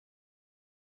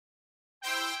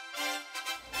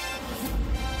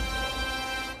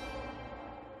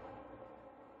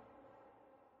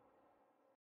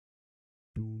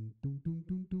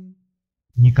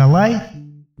Николай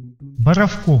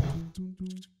Боровков.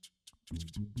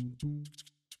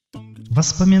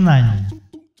 Воспоминания.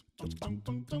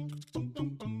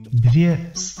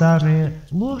 Две старые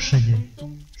лошади,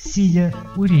 сидя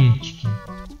у речки,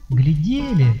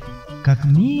 глядели, как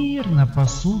мирно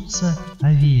пасутся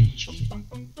овечки.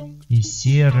 И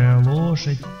серая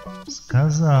лошадь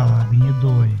сказала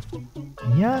Гнедой: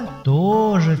 «Я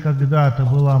тоже когда-то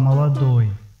была молодой.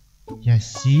 Я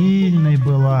сильной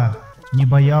была, не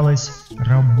боялась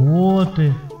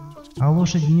работы». А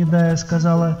лошадь Гнедая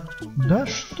сказала: «Да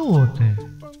что ты!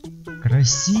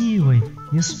 Красивой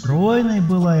и стройной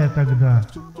была я тогда».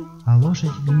 А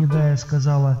лошадь Гнедая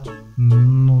сказала: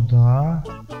 «Ну да».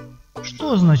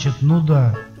 «Что значит «ну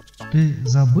да»? Ты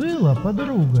забыла,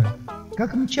 подруга,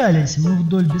 как мчались мы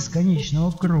вдоль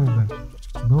бесконечного круга?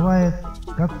 Бывает,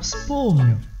 как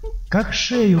вспомню, как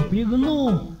шею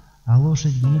пригну». А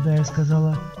лошадь Гнедая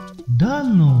сказала: «Да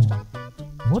ну!»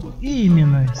 «Вот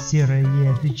именно», — Серая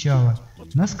ей отвечала,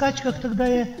 «на скачках тогда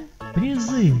я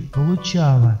призы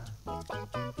получала».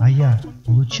 «А я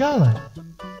получала?»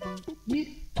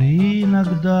 «И ты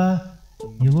иногда».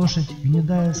 И лошадь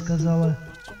Гнедая сказала: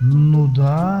 «Ну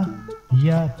да,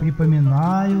 я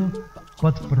припоминаю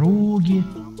подпруги,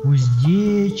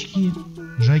 уздечки,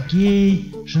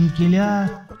 жокей,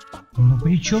 шинкеля. Но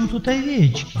при чем тут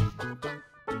овечки?»